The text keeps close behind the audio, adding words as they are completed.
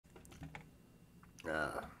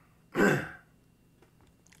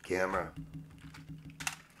Camera.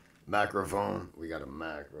 Microphone. We got a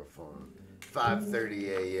microphone. 5:30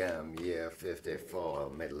 a.m. Yeah,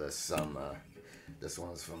 54. Middle of summer. This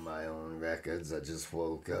one's from my own records. I just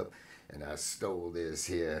woke up and I stole this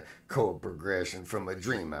here chord progression from a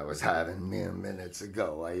dream I was having mere minutes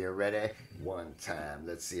ago. Are you ready? One time.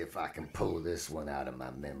 Let's see if I can pull this one out of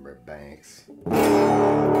my memory banks. I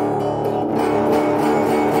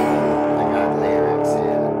got lyrics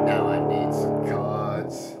here. Now I need some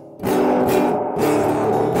chords.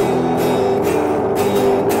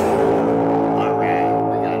 Alright,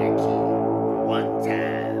 we got a key. One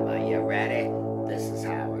time. Are you ready? This is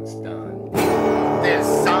how it's done. This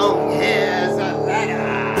song here's a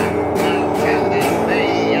letter to the me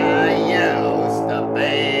I used to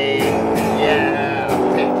be. Yeah,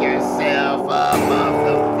 pick yourself up off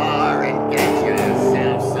the floor and get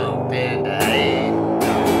yourself something to eat.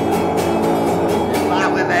 If I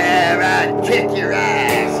were there, I'd kick your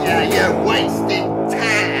ass. Yeah, you're wasting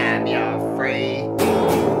time, you're free.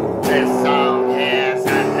 This song here's a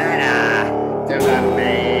letter to the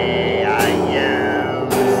me I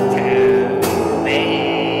used to be.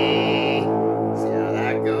 See how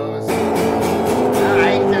that goes?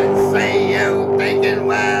 I can see you thinking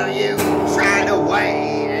while you try to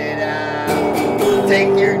wait it out.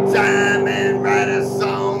 Take your time and write a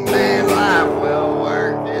song, then life will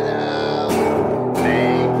work it out.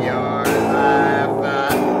 Make your life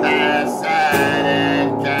as sad it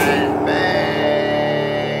can be.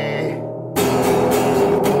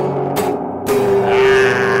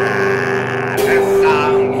 This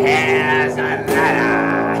song here's a letter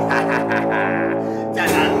to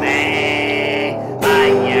the me I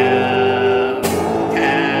used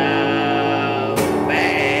to be.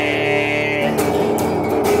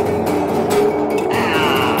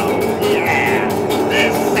 Oh yeah,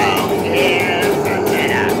 this song here's a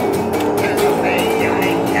letter to the me I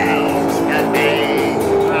used to be.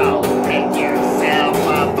 Oh, pick yourself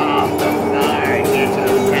up off the floor and get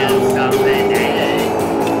yourself something to eat.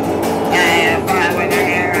 Hey, if I were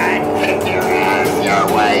there, I'd kick your ass. You're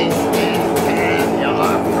wasting time.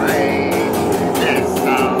 You're free. This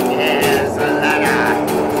song is a letter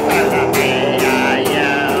to the me I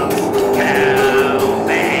used to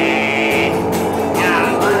be. Now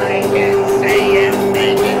I can see you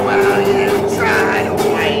thinking while you try to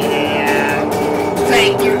wait it out.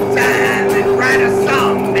 Take your time and write a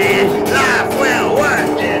song, man. Life will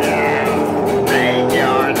work it out. Make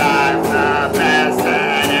your life the best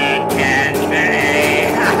that it can be.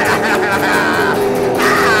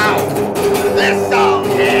 Ow! This song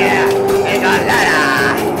here is a letter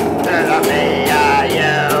to the me I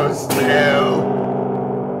used to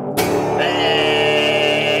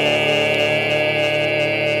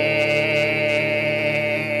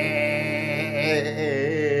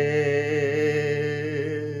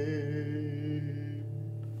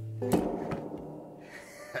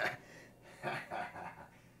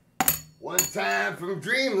One time from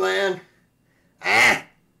dreamland. Ah!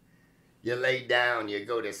 You lay down, you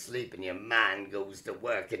go to sleep, and your mind goes to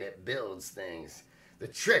work and it builds things. The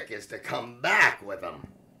trick is to come back with them.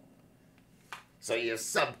 So your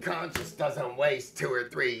subconscious doesn't waste 2 or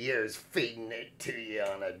 3 years feeding it to you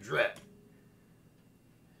on a drip.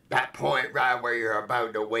 That point right where you're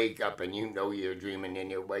about to wake up and you know you're dreaming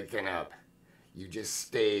and you're waking up. You just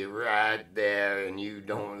stay right there and you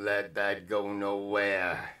don't let that go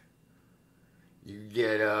nowhere. You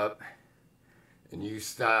get up and you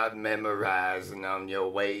start memorizing on your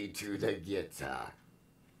way to the guitar.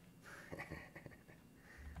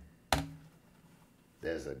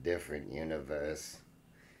 There's a different universe.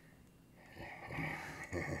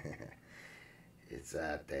 It's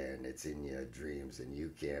out there and it's in your dreams and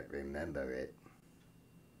you can't remember it.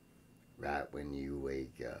 Right when you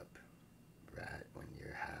wake up. Right when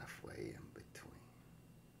you're halfway in between.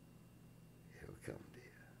 It'll come